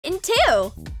in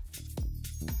two.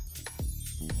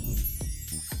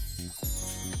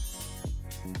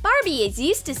 Barbie is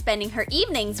used to spending her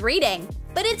evenings reading,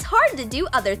 but it's hard to do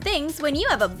other things when you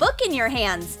have a book in your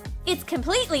hands. It's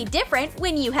completely different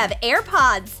when you have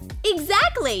AirPods.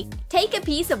 Exactly! Take a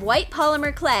piece of white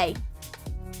polymer clay.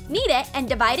 Knead it and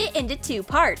divide it into two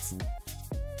parts.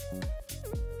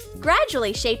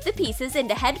 Gradually shape the pieces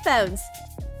into headphones.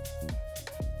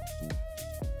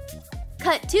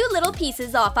 Cut two little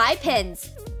pieces off eye pins.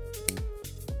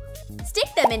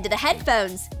 Stick them into the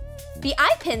headphones. The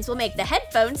eye pins will make the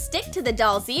headphones stick to the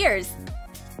doll's ears.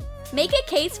 Make a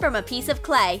case from a piece of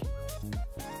clay.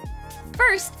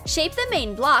 First, shape the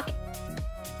main block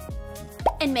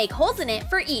and make holes in it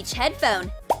for each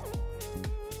headphone.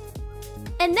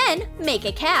 And then make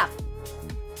a cap.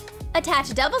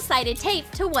 Attach double-sided tape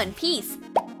to one piece.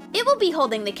 It will be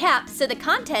holding the cap so the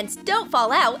contents don't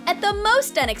fall out at the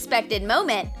most unexpected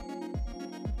moment.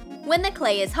 When the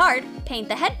clay is hard, paint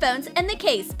the headphones and the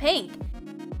case pink.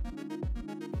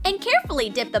 And carefully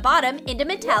dip the bottom into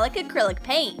metallic acrylic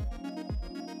paint.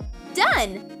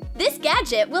 Done! This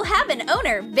gadget will have an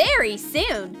owner very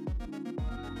soon.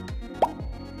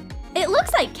 It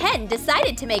looks like Ken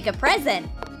decided to make a present.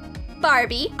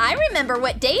 Barbie, I remember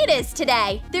what day it is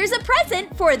today. There's a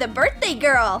present for the birthday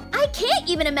girl. I can't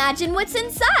even imagine what's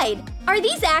inside. Are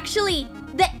these actually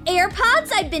the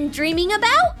AirPods I've been dreaming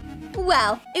about?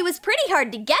 Well, it was pretty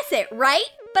hard to guess it, right?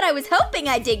 But I was hoping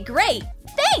I did great.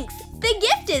 Thanks! The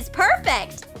gift is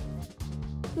perfect!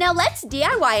 Now let's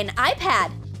DIY an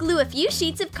iPad. Glue a few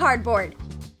sheets of cardboard.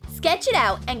 Sketch it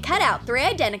out and cut out 3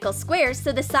 identical squares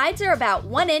so the sides are about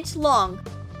 1 inch long.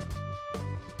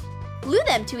 Glue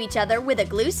them to each other with a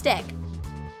glue stick.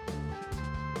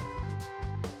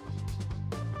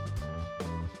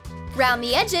 Round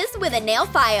the edges with a nail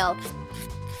file.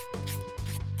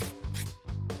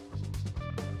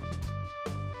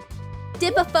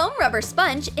 Dip a foam rubber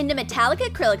sponge into metallic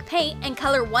acrylic paint and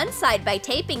color one side by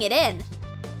taping it in.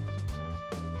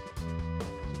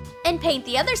 And paint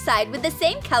the other side with the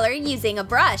same color using a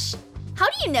brush. How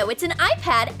do you know it's an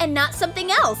iPad and not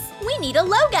something else? We need a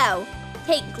logo!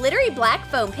 Take glittery black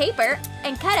foam paper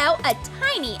and cut out a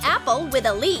tiny apple with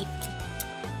a leaf.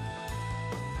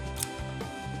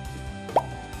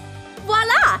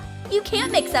 Voila! You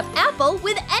can't mix up apple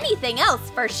with anything else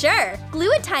for sure.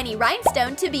 Glue a tiny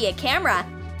rhinestone to be a camera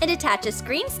and attach a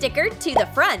screen sticker to the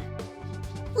front.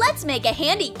 Let's make a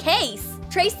handy case.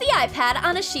 Trace the iPad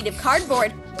on a sheet of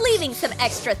cardboard, leaving some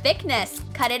extra thickness.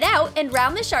 Cut it out and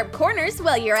round the sharp corners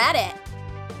while you're at it.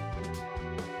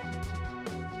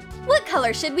 What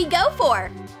color should we go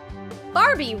for?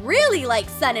 Barbie really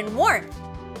likes sun and warmth.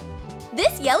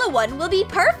 This yellow one will be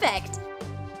perfect.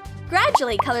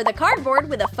 Gradually color the cardboard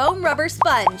with a foam rubber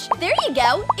sponge. There you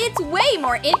go, it's way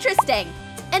more interesting.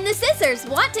 And the scissors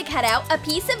want to cut out a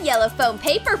piece of yellow foam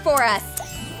paper for us.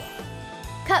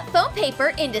 Cut foam paper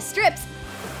into strips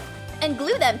and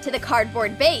glue them to the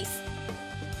cardboard base.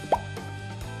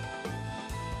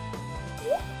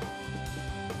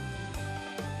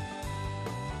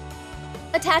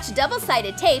 Attach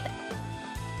double-sided tape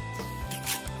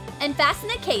and fasten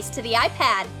the case to the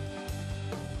iPad.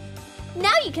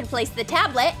 Now you can place the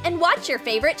tablet and watch your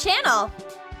favorite channel.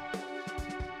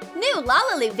 New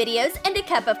Lalaloot videos and a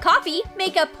cup of coffee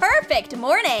make a perfect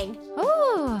morning.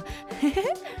 Oh!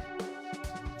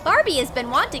 Barbie has been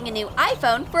wanting a new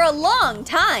iPhone for a long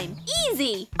time.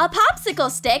 Easy! A popsicle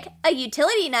stick, a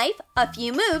utility knife, a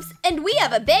few moves, and we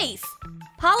have a base.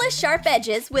 Polish sharp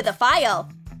edges with a file.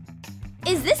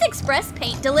 Is this express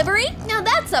paint delivery? Now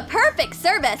that's a perfect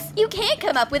service! You can't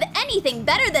come up with anything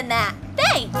better than that!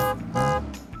 Thanks!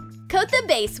 Coat the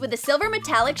base with a silver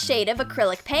metallic shade of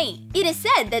acrylic paint. It is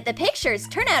said that the pictures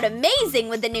turn out amazing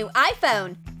with the new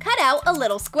iPhone. Cut out a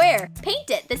little square, paint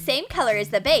it the same color as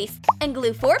the base, and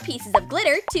glue 4 pieces of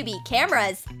glitter to be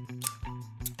cameras.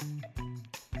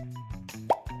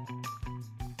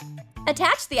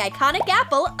 Attach the iconic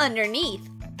apple underneath.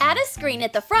 Add a screen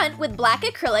at the front with black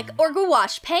acrylic or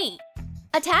gouache paint.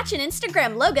 Attach an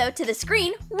Instagram logo to the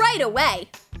screen right away.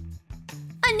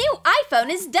 A new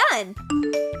iPhone is done!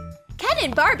 Ken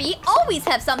and Barbie always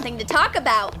have something to talk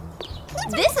about.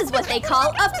 This is what they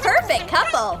call a perfect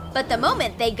couple. But the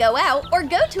moment they go out or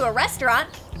go to a restaurant,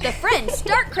 the friends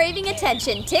start craving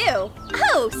attention too.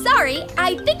 Oh, sorry,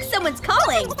 I think someone's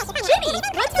calling. Ginny,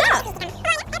 what's up?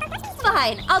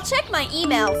 Fine, I'll check my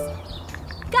emails.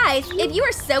 Guys, if you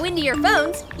are so into your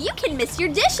phones, you can miss your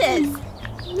dishes.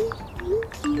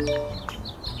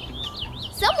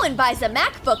 Someone buys a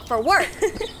MacBook for work.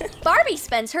 Barbie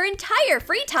spends her entire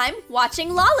free time watching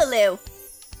Lalaloot.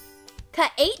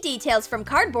 Cut 8 details from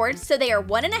cardboard so they are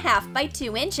 1.5 by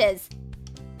 2 inches.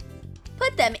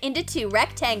 Put them into 2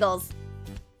 rectangles.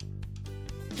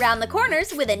 Round the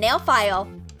corners with a nail file.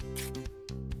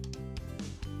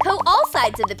 Coat all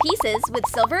sides of the pieces with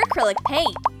silver acrylic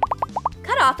paint.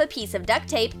 Cut off a piece of duct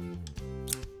tape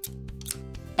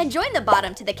and join the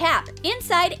bottom to the cap,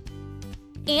 inside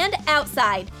and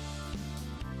outside.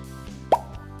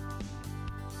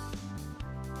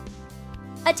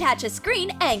 Attach a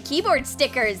screen and keyboard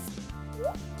stickers.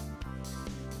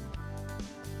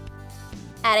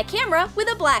 Add a camera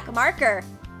with a black marker.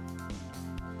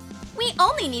 We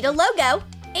only need a logo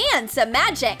and some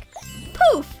magic.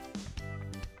 Poof!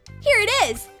 Here it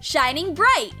is, shining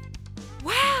bright.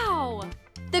 Wow!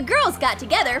 The girls got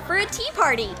together for a tea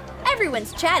party.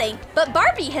 Everyone's chatting, but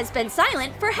Barbie has been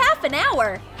silent for half an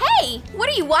hour. Hey, what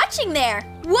are you watching there?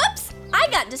 Whoops! I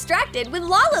got distracted with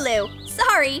Lallaloo.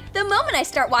 Sorry, the moment I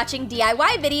start watching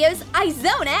DIY videos, I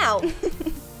zone out.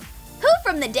 Who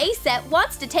from the day set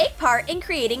wants to take part in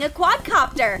creating a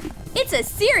quadcopter? It's a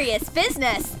serious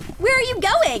business. Where are you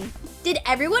going? Did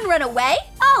everyone run away?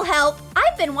 I'll help.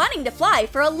 I've been wanting to fly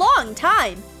for a long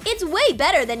time. It's way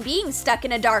better than being stuck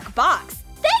in a dark box.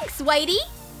 Thanks, Whitey!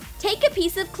 Take a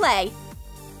piece of clay,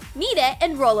 knead it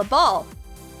and roll a ball.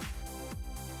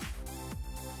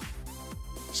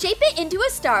 Shape it into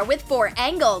a star with 4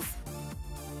 angles.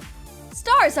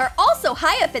 Stars are also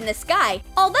high up in the sky,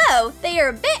 although they are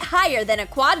a bit higher than a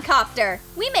quadcopter.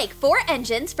 We make 4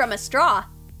 engines from a straw.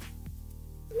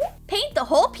 Paint the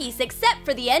whole piece except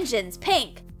for the engines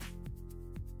pink.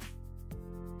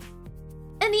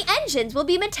 And the engines will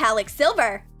be metallic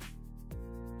silver.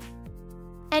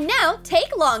 And now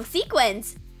take long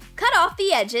sequins. Cut off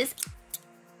the edges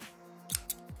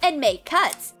and make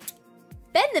cuts.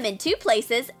 Bend them in 2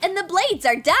 places and the blades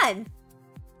are done.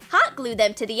 Hot glue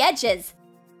them to the edges.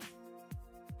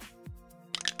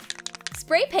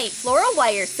 Spray paint floral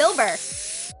wire silver.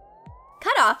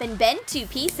 Cut off and bend 2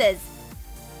 pieces.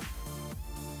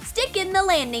 Stick in the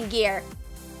landing gear.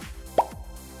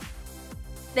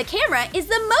 The camera is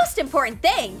the most important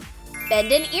thing.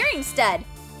 Bend an earring stud.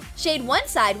 Shade one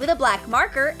side with a black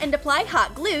marker and apply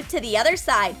hot glue to the other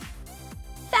side.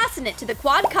 Fasten it to the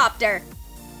quadcopter.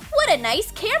 What a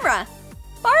nice camera!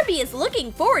 Barbie is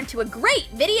looking forward to a great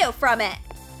video from it.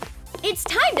 It's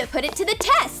time to put it to the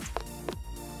test.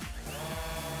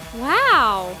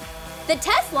 Wow! The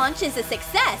test launch is a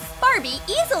success. Barbie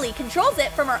easily controls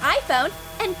it from her iPhone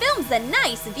and films a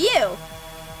nice view.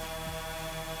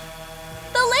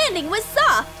 The landing was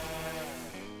soft.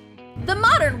 The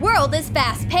modern world is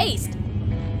fast-paced,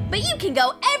 but you can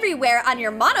go everywhere on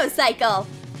your monocycle.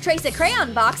 Trace a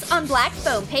crayon box on black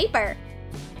foam paper.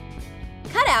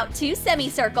 Cut out 2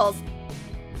 semicircles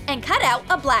and cut out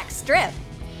a black strip.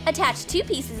 Attach 2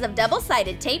 pieces of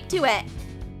double-sided tape to it.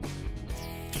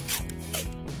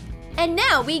 And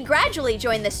now we gradually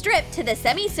join the strip to the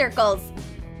semicircles.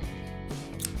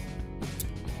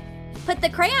 Put the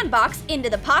crayon box into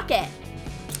the pocket.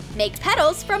 Make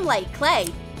petals from light clay.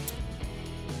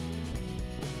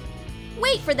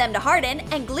 Wait for them to harden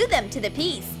and glue them to the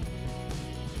piece.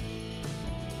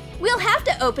 We'll have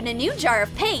to open a new jar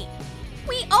of paint.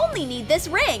 We only need this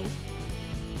ring.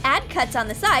 Add cuts on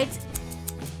the sides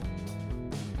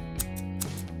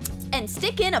and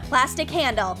stick in a plastic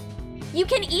handle. You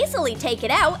can easily take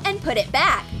it out and put it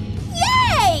back.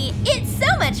 Yay! It's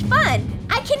so much fun!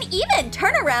 I can even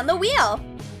turn around the wheel.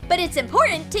 But it's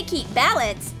important to keep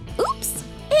balance. Oops!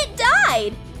 It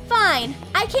died! Fine,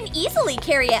 I can easily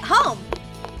carry it home.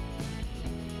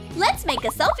 Let's make a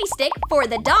selfie stick for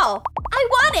the doll. I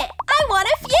want it! I want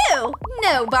a few!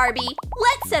 No, Barbie.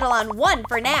 Let's settle on 1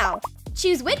 for now.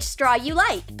 Choose which straw you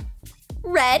like.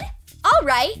 Red? All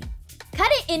right. Cut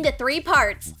it into 3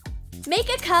 parts. Make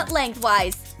a cut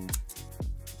lengthwise.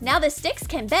 Now the sticks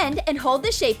can bend and hold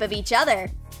the shape of each other.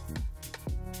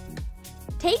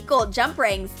 Take gold jump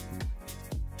rings.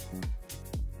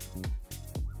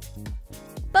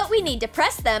 But we need to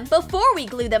press them before we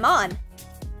glue them on.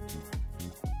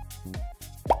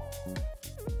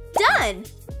 Done!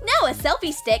 Now a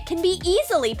selfie stick can be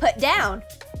easily put down.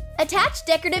 Attach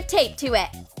decorative tape to it.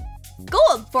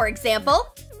 Gold, for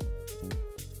example.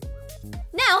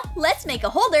 Now, let's make a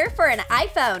holder for an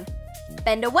iPhone.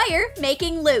 Bend a wire,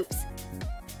 making loops.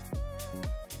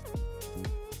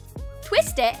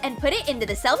 Twist it and put it into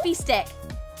the selfie stick.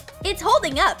 It's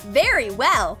holding up very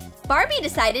well. Barbie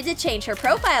decided to change her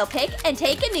profile pic and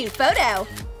take a new photo.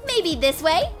 Maybe this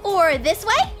way or this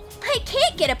way? I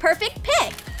can't get a perfect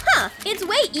pic. Huh, it's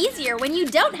way easier when you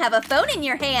don't have a phone in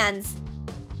your hands.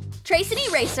 Trace an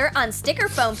eraser on sticker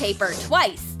foam paper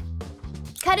twice.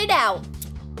 Cut it out.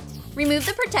 Remove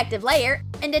the protective layer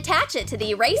and attach it to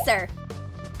the eraser.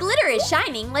 Glitter is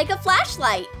shining like a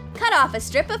flashlight. Cut off a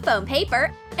strip of foam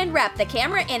paper and wrap the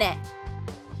camera in it.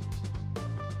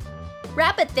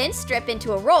 Wrap a thin strip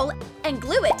into a roll and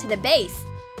glue it to the base.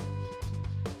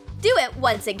 Do it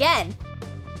once again.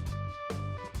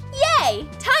 Yay!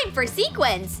 Time for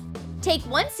sequins! Take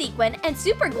one sequin and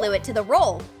superglue it to the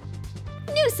roll.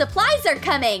 New supplies are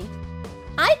coming!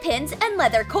 Eye pins and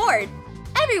leather cord.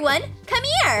 Everyone, come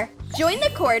here! Join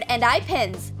the cord and eye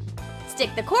pins. Stick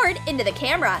the cord into the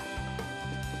camera.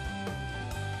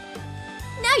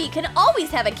 Now you can always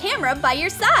have a camera by your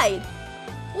side.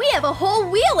 We have a whole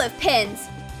wheel of pins.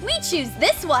 We choose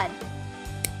this one.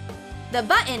 The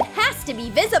button has to be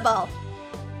visible.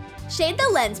 Shade the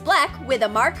lens black with a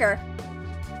marker.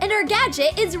 And our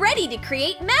gadget is ready to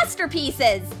create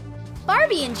masterpieces.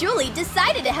 Barbie and Julie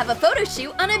decided to have a photo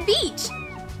shoot on a beach.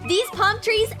 These palm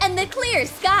trees and the clear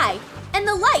sky. And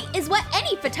the light is what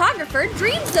any photographer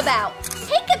dreams about.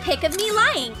 Take a pic of me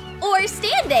lying or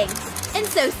standing. And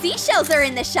so seashells are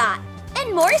in the shot.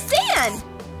 And more sand.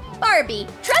 Barbie,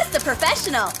 trust the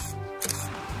professional.